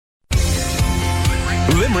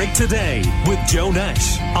Limerick Today with Joe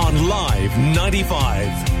Nash on Live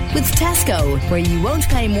 95. With Tesco, where you won't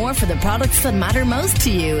pay more for the products that matter most to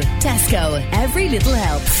you. Tesco, every little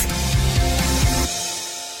helps.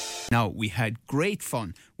 Now, we had great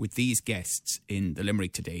fun with these guests in the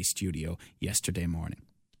Limerick Today studio yesterday morning.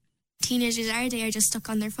 Teenagers they are just stuck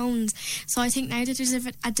on their phones. So I think now that there's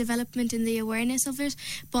a development in the awareness of it,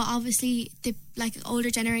 but obviously the older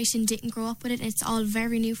generation didn't grow up with it. It's all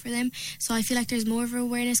very new for them. So I feel like there's more of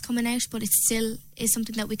awareness coming out, but it still is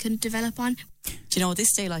something that we couldn't develop on. Do you know,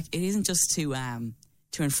 this day, it isn't just to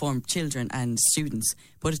inform children and students,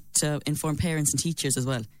 but to inform parents and teachers as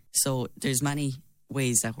well. So there's many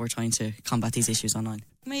ways that we're trying to combat these issues online.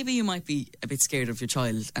 Maybe you might be a bit scared of your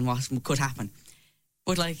child and what could happen,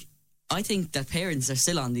 but I think that parents are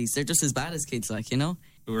still on these. They're just as bad as kids,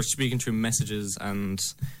 We were speaking through messages and,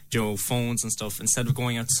 phones and stuff. Instead of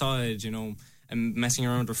going outside, and messing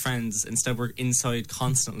around with friends, instead we're inside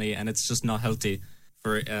constantly, and it's just not healthy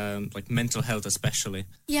for, mental health especially.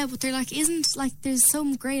 Yeah, but there, there's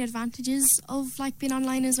some great advantages of, being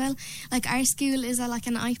online as well. Our school is, an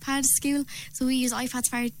iPad school, so we use iPads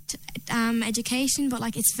for education, but,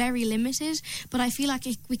 it's very limited. But I feel like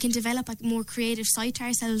we can develop, a more creative side to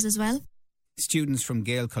ourselves as well. Students from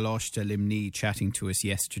Gael Colostia Limni chatting to us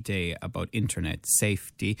yesterday about internet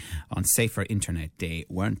safety on Safer Internet Day.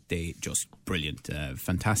 Weren't they just brilliant?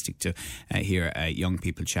 Fantastic to hear young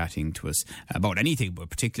people chatting to us about anything, but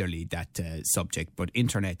particularly that subject. But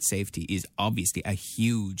internet safety is obviously a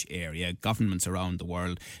huge area. Governments around the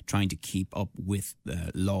world trying to keep up with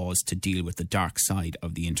laws to deal with the dark side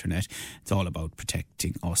of the internet. It's all about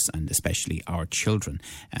protecting us and especially our children.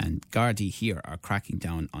 And Gardaí here are cracking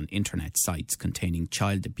down on internet sites containing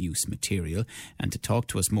child abuse material. And to talk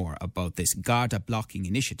to us more about this Garda blocking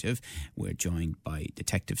initiative, we're joined by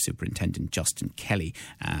Detective Superintendent Justin Kelly,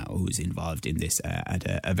 who's involved in this at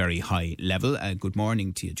a very high level. Good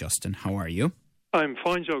morning to you, Justin. How are you? I'm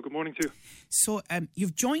fine, Joe. Good morning to you. So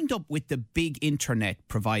you've joined up with the big internet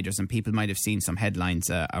providers, and people might have seen some headlines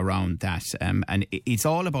around that. And it's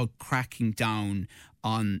all about cracking down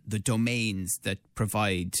on the domains that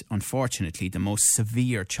provide, unfortunately, the most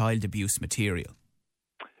severe child abuse material.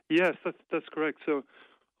 Yes, that's correct. So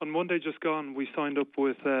on Monday just gone, we signed up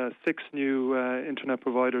with 6 new internet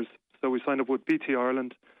providers. So we signed up with BT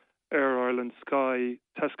Ireland, Air Ireland, Sky,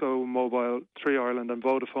 Tesco Mobile, 3 Ireland and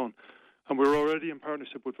Vodafone. And we're already in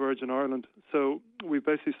partnership with Virgin Ireland. So we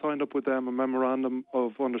basically signed up with them a memorandum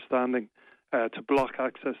of understanding to block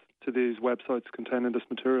access to these websites containing this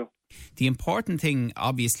material. The important thing,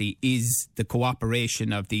 obviously, is the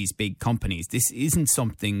cooperation of these big companies. This isn't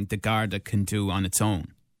something the Garda can do on its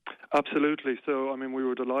own. Absolutely. So, we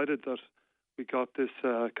were delighted that we got this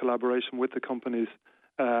collaboration with the companies.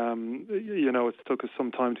 It took us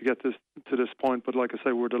some time to get to this point, but like I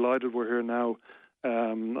say, we're delighted we're here now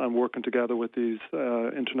and working together with these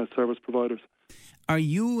internet service providers. Are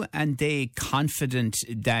you and they confident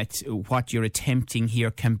that what you're attempting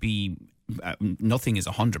here can be, nothing is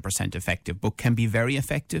 100% effective, but can be very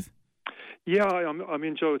effective? Yeah,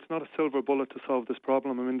 Joe, it's not a silver bullet to solve this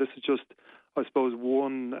problem. This is just, I suppose,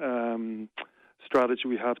 one strategy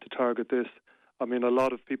we have to target this. A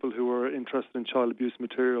lot of people who are interested in child abuse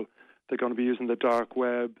material, they're going to be using the dark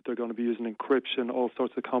web, they're going to be using encryption, all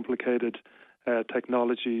sorts of complicated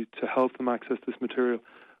technology to help them access this material.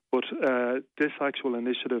 But this actual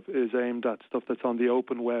initiative is aimed at stuff that's on the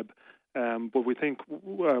open web. But we think,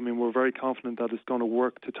 we're very confident that it's going to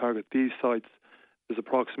work to target these sites. There's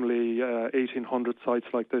approximately 1,800 sites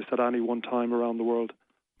like this at any one time around the world.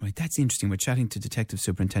 Right, that's interesting. We're chatting to Detective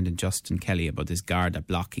Superintendent Justin Kelly about this Garda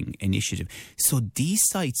blocking initiative. So these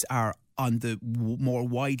sites are on the more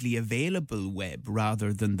widely available web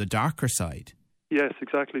rather than the darker side? Yes,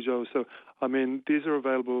 exactly, Joe. So, these are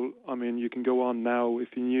available. You can go on now if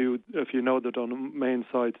you know they're on main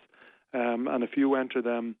sites, and if you enter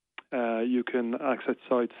them, you can access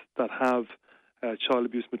sites that have child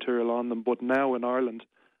abuse material on them. But now in Ireland,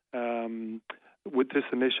 with this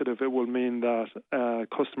initiative, it will mean that a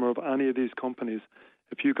customer of any of these companies,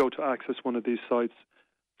 if you go to access one of these sites,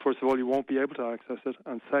 first of all, you won't be able to access it,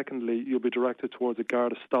 and secondly, you'll be directed towards a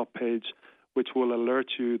Garda stop page, which will alert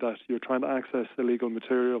you that you're trying to access illegal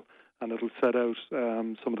material, and it'll set out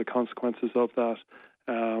some of the consequences of that.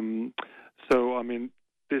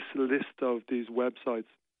 This list of these websites,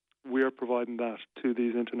 we're providing that to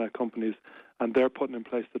these internet companies, and they're putting in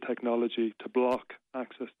place the technology to block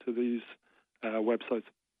access to these websites.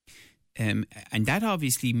 And that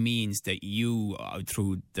obviously means that you,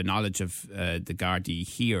 through the knowledge of the Gardaí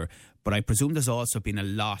here, but I presume there's also been a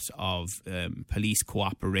lot of police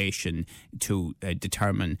cooperation to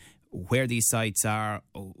determine where these sites are,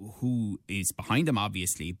 who is behind them,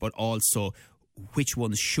 obviously, but also which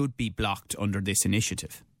ones should be blocked under this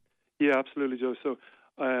initiative? Yeah, absolutely, Joe. So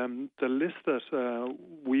the list that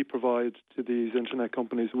we provide to these internet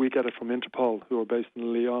companies, we get it from Interpol, who are based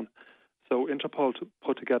in Lyon. So Interpol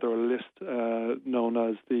put together a list known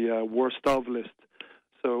as the worst of list.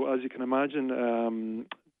 So as you can imagine,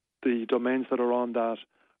 the domains that are on that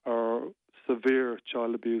are severe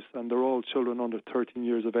child abuse, and they're all children under 13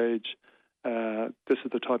 years of age. This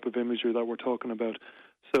is the type of imagery that we're talking about.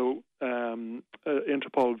 So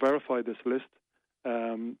Interpol verified this list.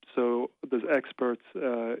 So there's experts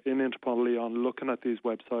in Interpol Lyon looking at these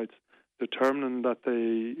websites, determining that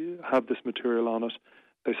they have this material on it.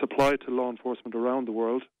 They supply it to law enforcement around the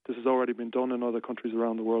world. This has already been done in other countries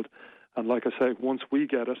around the world. And like I say, once we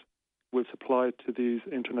get it, we'll supply it to these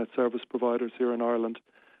internet service providers here in Ireland.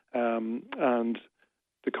 And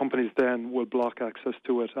the companies then will block access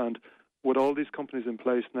to it. And with all these companies in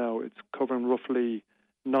place now, it's covering roughly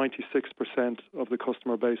 96% of the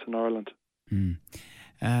customer base in Ireland.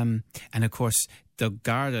 And of course, the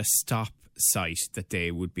Garda Stop site that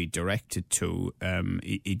they would be directed to,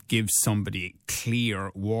 it gives somebody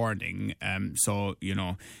clear warning. So, you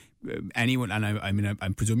know, anyone, and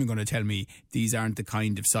I'm presuming going to tell me these aren't the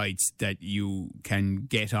kind of sites that you can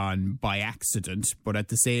get on by accident, but at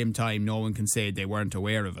the same time, no one can say they weren't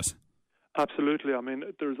aware of it. Absolutely. I mean,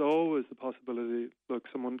 there's always the possibility, look,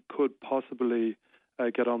 someone could possibly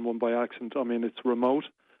get on one by accident. I mean, it's remote,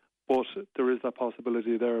 but there is that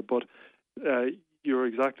possibility there. But you're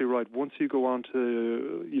exactly right. Once you go on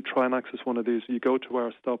to, you try and access one of these, you go to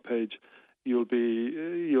our stop page, you'll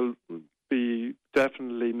be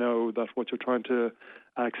definitely know that what you're trying to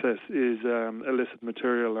access is illicit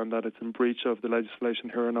material and that it's in breach of the legislation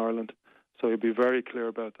here in Ireland. So you'll be very clear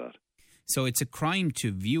about that. So it's a crime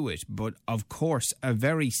to view it, but of course a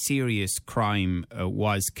very serious crime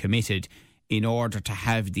was committed in order to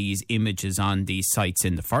have these images on these sites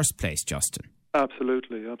in the first place, Justin.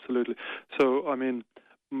 Absolutely. So, I mean,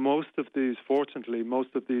 fortunately,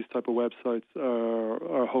 most of these type of websites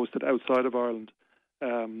are hosted outside of Ireland.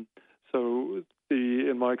 So,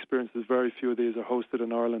 in my experience, there's very few of these are hosted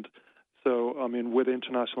in Ireland. So, I mean, with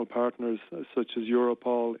international partners such as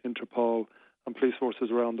Europol, Interpol, and police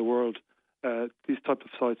forces around the world, these types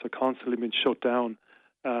of sites are constantly being shut down.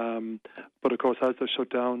 But of course, as they're shut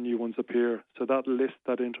down, new ones appear. So that list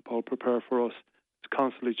that Interpol prepare for us is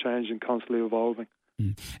constantly changing, constantly evolving.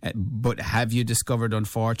 But have you discovered,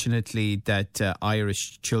 unfortunately, that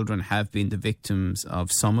Irish children have been the victims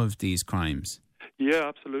of some of these crimes? Yeah,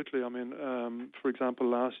 absolutely. I mean, for example,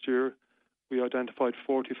 last year we identified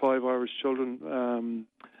 45 Irish children,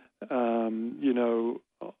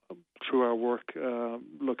 through our work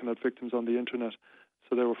looking at victims on the internet.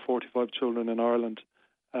 So there were 45 children in Ireland.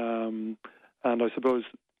 And I suppose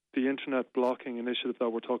the internet blocking initiative that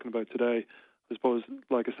we're talking about today, I suppose,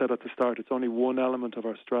 like I said at the start, it's only one element of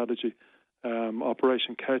our strategy.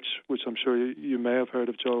 Operation Catch, which I'm sure you may have heard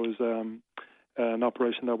of, Joe, is an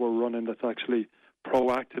operation that we're running that's actually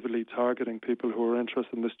proactively targeting people who are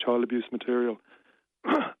interested in this child abuse material.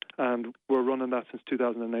 And we're running that since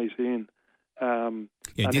 2018.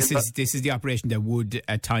 This is the operation that would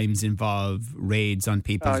at times involve raids on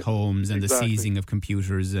people's homes and the seizing of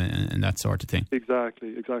computers and that sort of thing.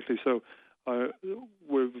 Exactly. So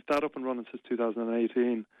we've that up and running since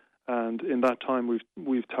 2018, and in that time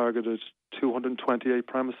we've targeted 228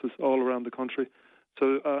 premises all around the country.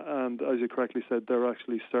 So and as you correctly said, there are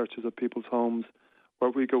actually searches of people's homes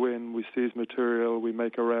where we go in, we seize material, we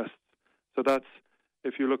make arrests. So that's,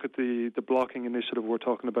 if you look at the blocking initiative we're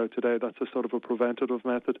talking about today, that's a sort of a preventative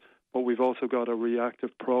method. But we've also got a reactive,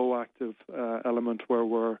 proactive element where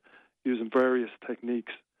we're using various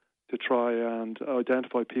techniques to try and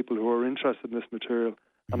identify people who are interested in this material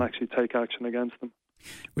and actually take action against them.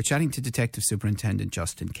 We're chatting to Detective Superintendent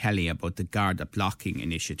Justin Kelly about the Garda blocking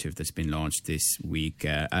initiative that's been launched this week,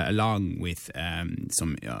 along with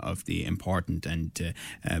some of the important and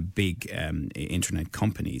big internet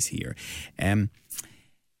companies here.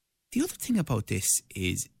 The other thing about this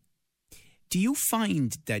is, do you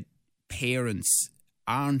find that parents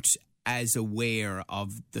aren't as aware of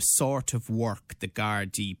the sort of work the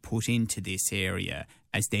Gardaí put into this area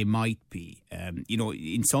as they might be?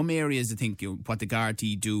 In some areas, I think what the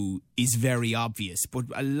Gardaí do is very obvious, but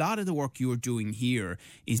a lot of the work you're doing here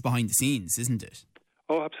is behind the scenes, isn't it?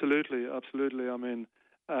 Oh, absolutely. I mean,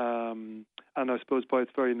 and I suppose by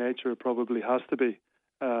its very nature, it probably has to be.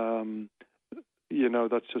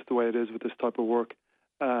 That's just the way it is with this type of work.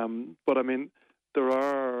 But I mean, there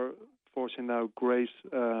are, fortunately now, great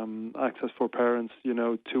access for parents,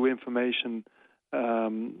 to information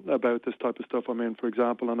about this type of stuff. I mean, for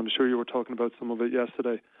example, and I'm sure you were talking about some of it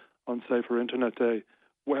yesterday on Safer Internet Day,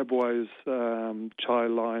 Webwise,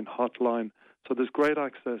 Childline, Hotline. So there's great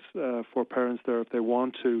access for parents there if they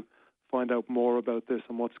want to find out more about this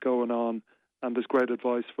and what's going on. And there's great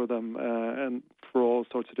advice for them and for all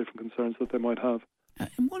sorts of different concerns that they might have.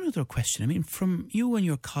 And one other question, I mean, from you and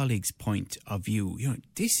your colleagues' point of view,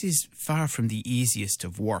 this is far from the easiest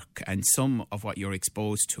of work, and some of what you're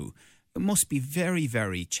exposed to, it must be very,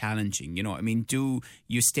 very challenging. I mean, do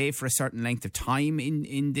you stay for a certain length of time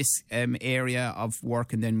in this area of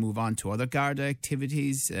work and then move on to other Garda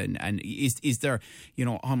activities? And is there,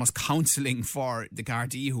 almost counselling for the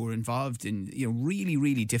Gardaí who are involved in, really,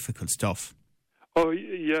 really difficult stuff? Oh,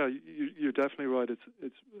 yeah, you're definitely right.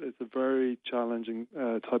 It's a very challenging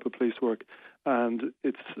type of police work, and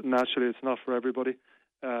it's not for everybody.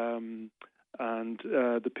 And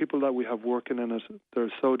the people that we have working in it,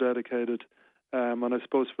 they're so dedicated. And I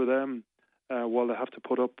suppose for them, while they have to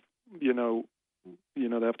put up, they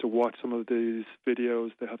have to watch some of these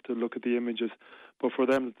videos, they have to look at the images. But for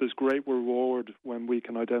them, there's great reward when we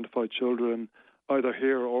can identify children, either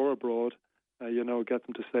here or abroad, get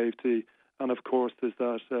them to safety. And of course, there's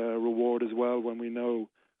that reward as well when we know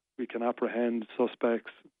we can apprehend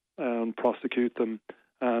suspects and prosecute them,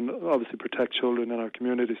 and obviously protect children in our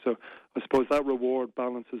community. So I suppose that reward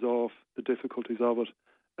balances off the difficulties of it.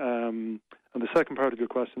 And the second part of your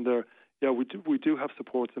question there, we do have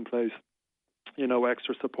supports in place,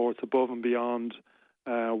 extra supports above and beyond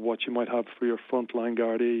what you might have for your frontline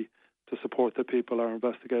Gardaí to support the people, our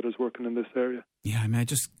investigators working in this area. Yeah, I mean, I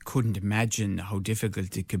just couldn't imagine how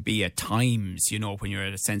difficult it could be at times, when you're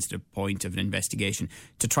at a sensitive point of an investigation,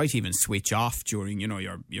 to try to even switch off during,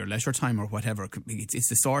 your leisure time or whatever. It's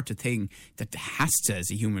the sort of thing that has to,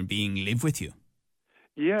 as a human being, live with you.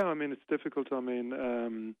 Yeah, I mean, it's difficult. I mean,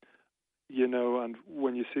 and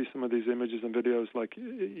when you see some of these images and videos, like,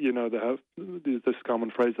 they have this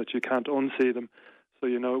common phrase that you can't unsee them. So,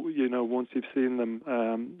 once you've seen them,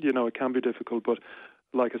 it can be difficult. But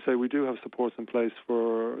like I say, we do have supports in place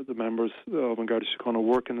for the members of An Garda Síochána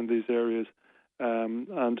working in these areas.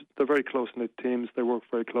 And they're very close-knit teams. They work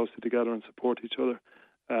very closely together and support each other,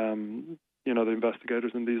 the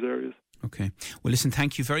investigators in these areas. Okay. Well, listen,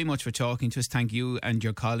 thank you very much for talking to us. Thank you and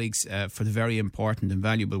your colleagues for the very important and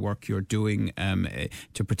valuable work you're doing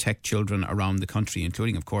to protect children around the country,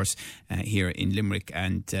 including, of course, here in Limerick.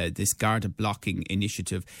 And this Garda blocking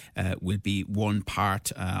initiative will be one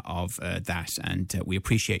part of that. And we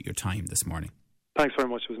appreciate your time this morning. Thanks very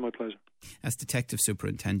much. It was my pleasure. That's Detective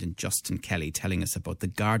Superintendent Justin Kelly telling us about the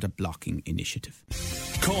Garda blocking initiative.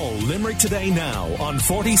 Call Limerick Today now on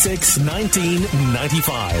 46 19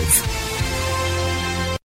 95.